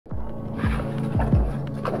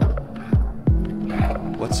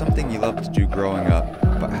What's something you loved to do growing up,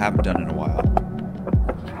 but haven't done in a while?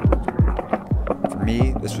 For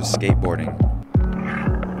me, this was skateboarding.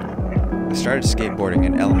 I started skateboarding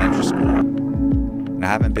in elementary school, and I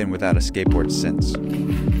haven't been without a skateboard since.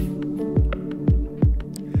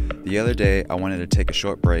 The other day, I wanted to take a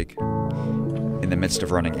short break in the midst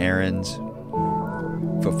of running errands,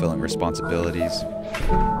 fulfilling responsibilities,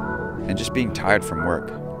 and just being tired from work.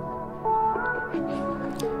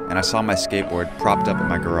 And I saw my skateboard propped up in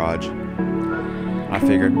my garage. And I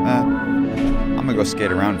figured, I'm gonna go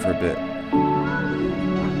skate around for a bit.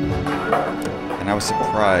 And I was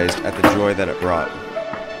surprised at the joy that it brought.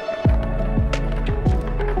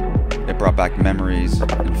 It brought back memories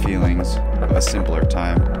and feelings of a simpler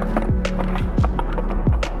time.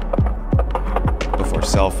 Before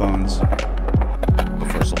cell phones,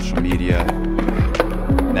 before social media,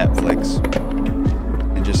 Netflix,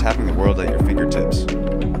 and just having the world at your fingertips.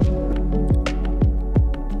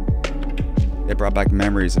 It brought back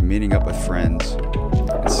memories of meeting up with friends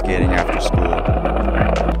and skating after school.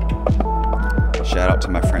 Shout out to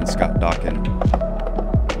my friend Scott Dawkin.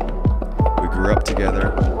 We grew up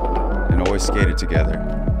together and always skated together.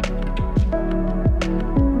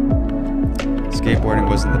 Skateboarding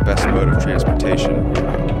wasn't the best mode of transportation,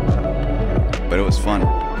 but it was fun.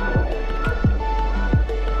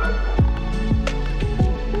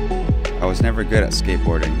 I was never good at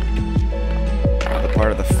skateboarding. But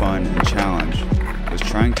part of the fun and challenge was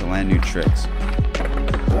trying to land new tricks.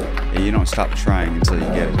 And you don't stop trying until you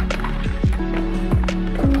get it.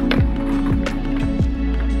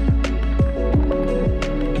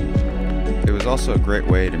 It was also a great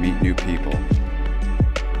way to meet new people.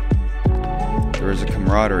 There was a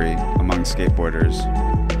camaraderie among skateboarders.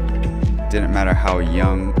 It didn't matter how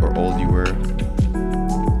young or old you were,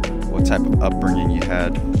 what type of upbringing you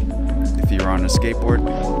had. If you were on a skateboard,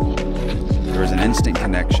 there was an instant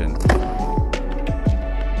connection.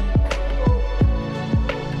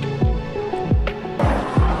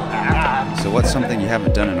 So what's something you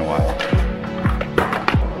haven't done in a while?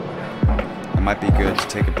 It might be good to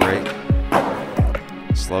take a break,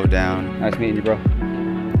 slow down, Nice meeting you, bro.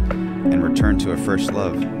 and return to a first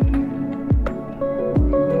love.